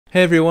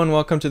Hey everyone,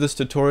 welcome to this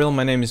tutorial.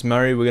 My name is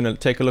Murray. We're going to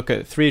take a look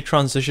at 3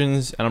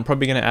 transitions, and I'm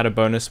probably going to add a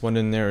bonus one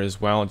in there as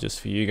well, just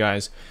for you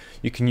guys.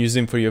 You can use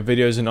them for your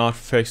videos in After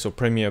Effects or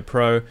Premiere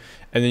Pro,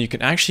 and then you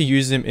can actually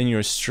use them in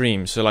your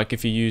stream. So like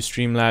if you use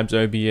Streamlabs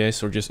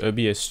OBS or just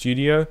OBS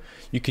Studio,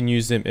 you can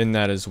use them in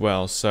that as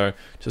well. So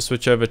to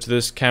switch over to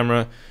this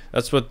camera,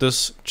 that's what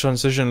this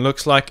transition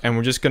looks like, and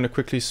we're just going to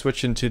quickly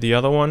switch into the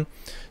other one.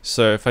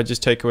 So if I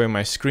just take away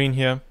my screen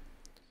here,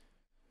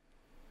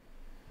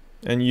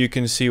 and you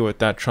can see what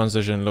that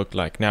transition looked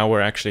like. Now we're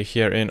actually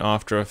here in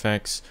After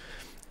Effects,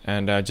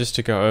 and just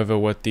to go over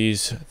what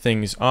these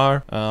things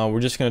are, we're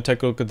just going to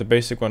take a look at the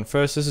basic one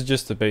first. This is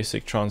just the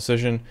basic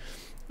transition.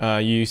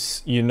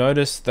 You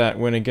notice that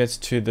when it gets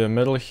to the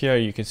middle here,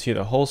 you can see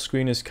the whole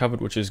screen is covered,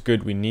 which is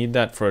good. We need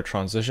that for a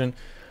transition.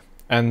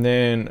 And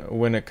then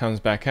when it comes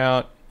back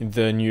out,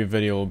 the new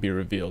video will be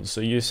revealed.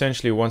 So you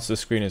essentially, once the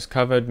screen is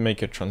covered,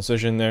 make a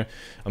transition there.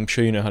 I'm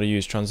sure you know how to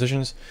use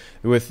transitions.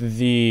 With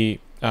the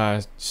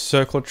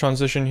circle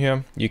transition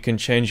here, you can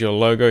change your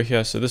logo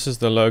here. So this is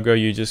the logo.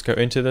 You just go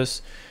into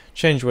this,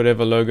 change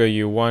whatever logo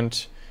you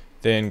want,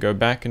 then go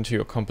back into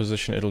your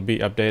composition. It'll be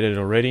updated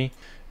already.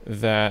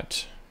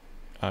 That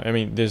I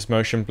mean, there's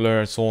motion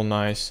blur, it's all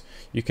nice.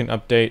 You can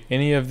update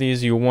any of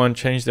these you want,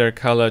 change their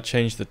color,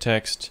 change the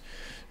text,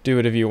 do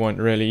whatever you want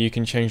really. You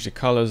can change the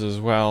colors as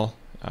well.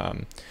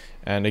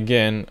 And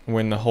again,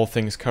 when the whole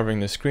thing's covering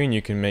the screen,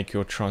 you can make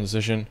your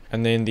transition.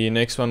 And then the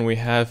next one we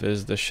have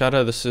is the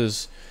shutter. This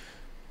is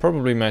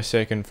probably my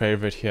second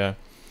favorite here.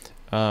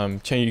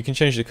 You can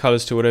change the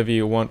colors to whatever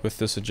you want with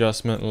this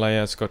adjustment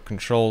layer. It's got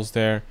controls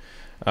there.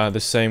 The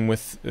same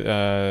with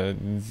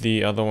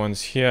the other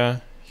ones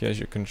here. Here's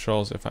your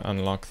controls. If I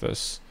unlock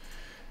this,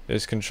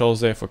 there's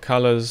controls there for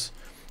colors,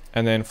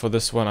 and then for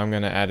this one I'm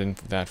going to add in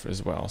that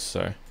as well.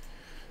 So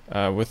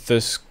with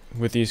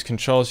these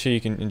controls here,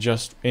 you can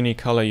adjust any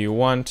color you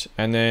want,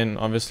 and then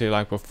obviously,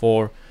 like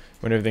before,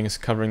 when everything is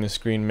covering the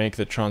screen, make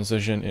the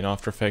transition in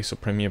After Effects or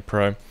Premiere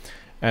Pro,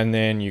 and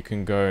then you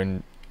can go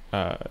and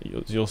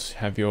you'll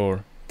have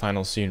your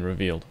final scene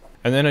revealed.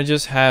 And then I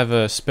just have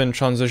a spin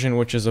transition,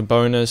 which is a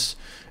bonus.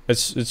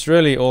 It's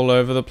really all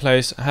over the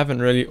place. I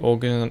haven't really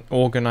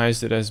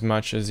organized it as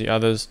much as the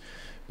others,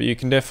 but you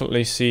can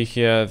definitely see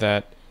here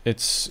that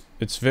it's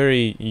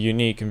very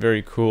unique and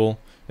very cool,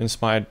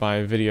 inspired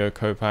by Video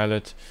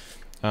Copilot.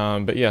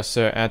 But yeah,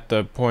 so at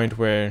the point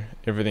where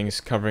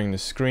everything's covering the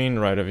screen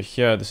right over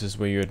here, this is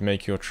where you would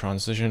make your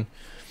transition.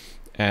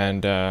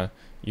 And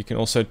you can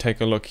also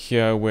take a look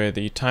here where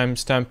the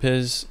timestamp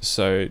is.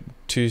 So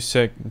 2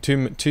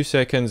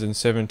 seconds and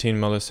 17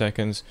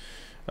 milliseconds.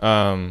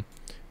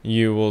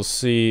 You will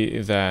see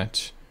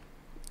that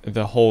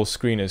the whole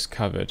screen is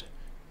covered,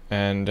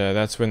 and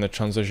that's when the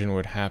transition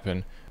would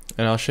happen.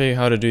 And I'll show you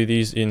how to do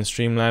these in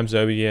Streamlabs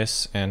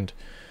OBS and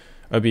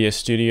OBS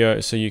Studio,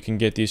 so you can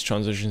get these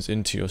transitions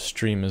into your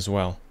stream as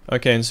well.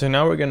 Okay, and so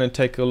now we're going to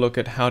take a look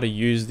at how to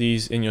use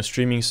these in your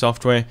streaming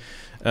software.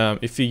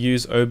 If you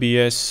use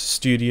OBS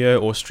Studio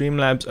or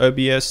Streamlabs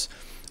OBS,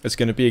 it's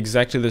going to be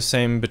exactly the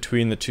same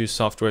between the two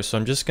softwares. So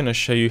I'm just going to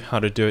show you how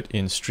to do it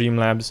in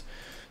Streamlabs.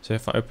 So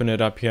if I open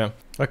it up here.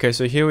 Okay,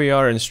 so here we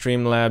are in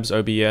Streamlabs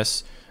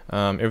OBS.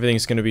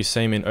 Everything's going to be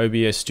same in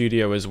OBS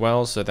Studio as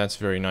well, so that's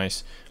very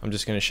nice. I'm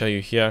just going to show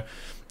you here.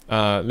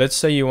 Let's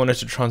say you wanted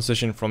to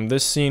transition from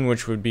this scene,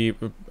 which would be,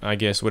 I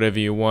guess, whatever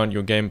you want,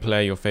 your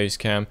gameplay, your face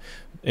cam,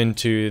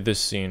 into this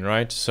scene,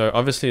 right? So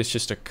obviously it's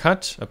just a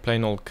cut, a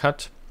plain old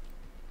cut,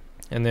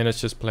 and then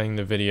it's just playing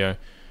the video.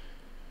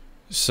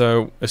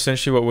 So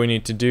essentially what we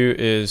need to do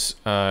is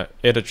edit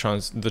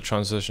the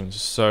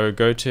transitions. So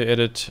go to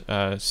edit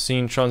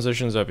scene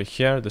transitions over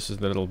here. This is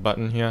the little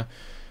button here.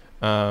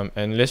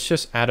 And let's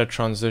just add a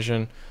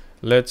transition.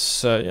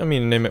 Let's, I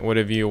mean, name it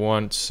whatever you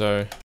want.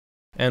 So,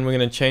 and we're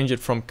going to change it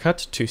from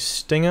cut to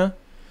stinger.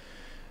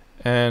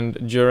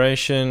 And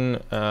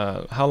duration,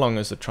 how long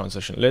is the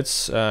transition?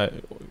 Let's,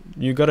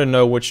 you got to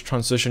know which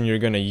transition you're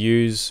going to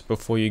use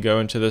before you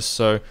go into this.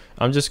 So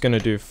I'm just going to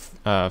do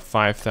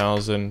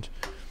 5,000.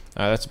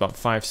 That's about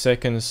 5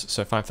 seconds,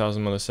 so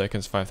 5,000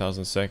 milliseconds,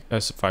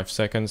 5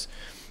 seconds.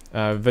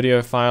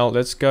 Video file,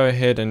 let's go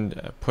ahead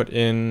and put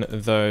in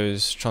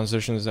those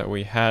transitions that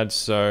we had.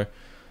 So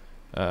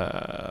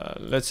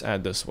let's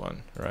add this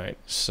one, right?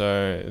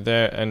 So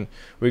there, and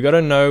we got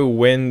to know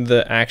when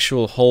the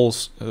actual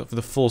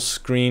the full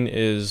screen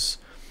is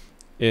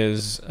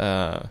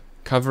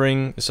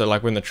covering, so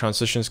like when the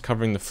transition is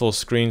covering the full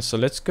screen. So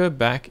let's go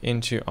back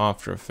into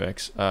After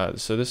Effects.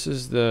 So this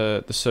is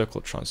the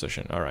circle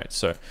transition. All right,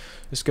 so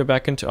let's go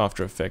back into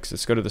After Effects.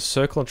 Let's go to the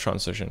circle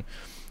transition,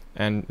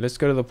 and let's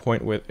go to the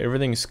point where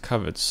everything's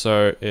covered.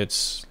 So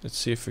let's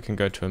see if we can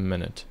go to a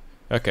minute.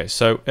 Okay,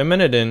 so a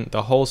minute in,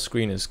 the whole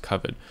screen is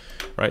covered,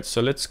 right? So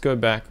let's go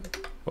back.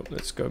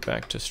 Let's go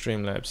back to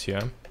Streamlabs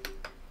here,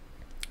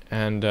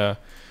 and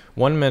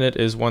 1 minute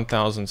is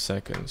 1,000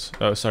 seconds.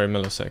 Oh, sorry,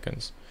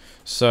 milliseconds.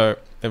 So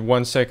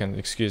 1 second,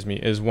 excuse me,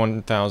 is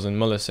 1,000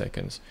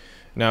 milliseconds.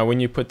 Now when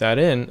you put that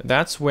in,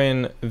 that's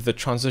when the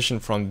transition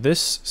from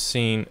this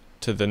scene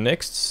to the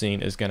next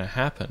scene is going to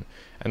happen,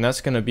 and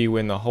that's going to be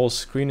when the whole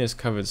screen is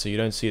covered, so you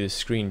don't see the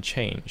screen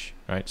change,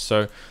 right?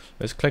 So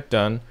let's click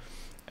done,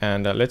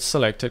 and let's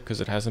select it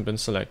because it hasn't been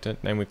selected.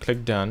 Then we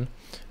click done.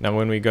 Now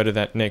when we go to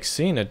that next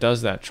scene, it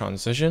does that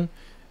transition,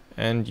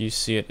 and you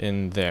see it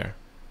in there.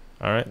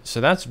 All right, so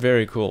that's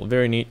very cool,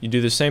 very neat. You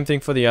do the same thing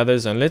for the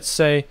others, and let's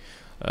say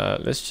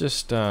let's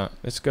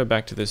go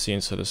back to the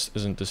scene so this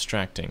isn't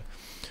distracting.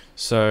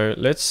 So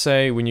let's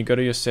say when you go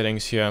to your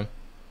settings here,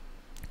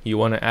 you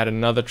want to add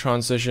another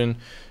transition.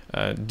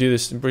 Do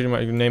this pretty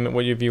much, name it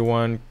whatever you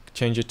want,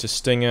 change it to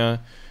stinger.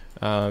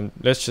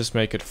 Let's just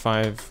make it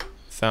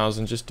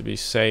 5,000 just to be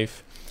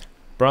safe.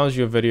 Browse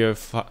your video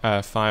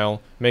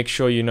file, make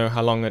sure you know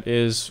how long it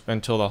is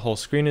until the whole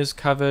screen is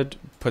covered,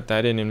 put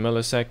that in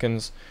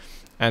milliseconds,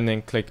 and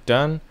then click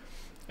done.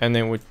 And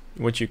then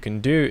what you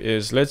can do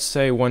is, let's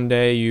say one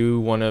day you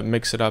want to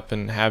mix it up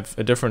and have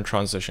a different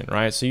transition,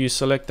 right? So you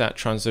select that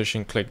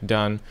transition, click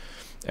done,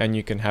 and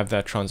you can have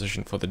that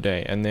transition for the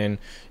day. And then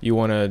you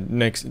want to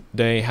next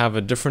day have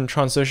a different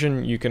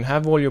transition, you can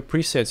have all your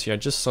presets here,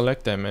 just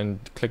select them and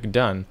click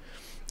done,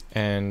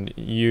 and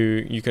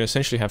you can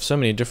essentially have so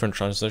many different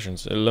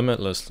transitions,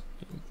 limitless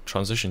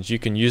transitions. You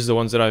can use the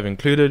ones that I've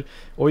included,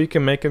 or you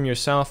can make them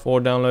yourself or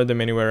download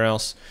them anywhere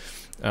else.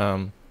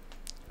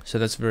 So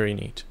that's very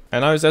neat.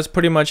 And that's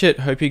pretty much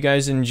it. Hope you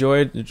guys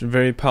enjoyed.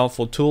 Very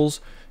powerful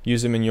tools.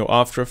 Use them in your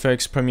After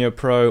Effects, Premiere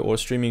Pro, or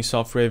streaming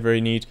software. Very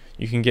neat.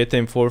 You can get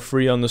them for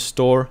free on the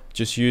store.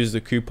 Just use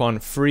the coupon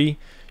FREE.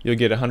 You'll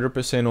get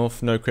 100%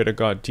 off, no credit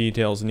card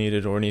details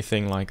needed or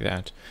anything like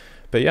that.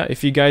 But yeah,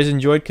 if you guys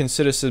enjoyed,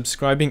 consider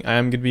subscribing. I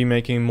am going to be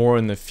making more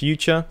in the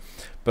future.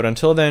 But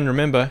until then,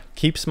 remember,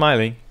 keep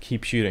smiling,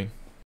 keep shooting.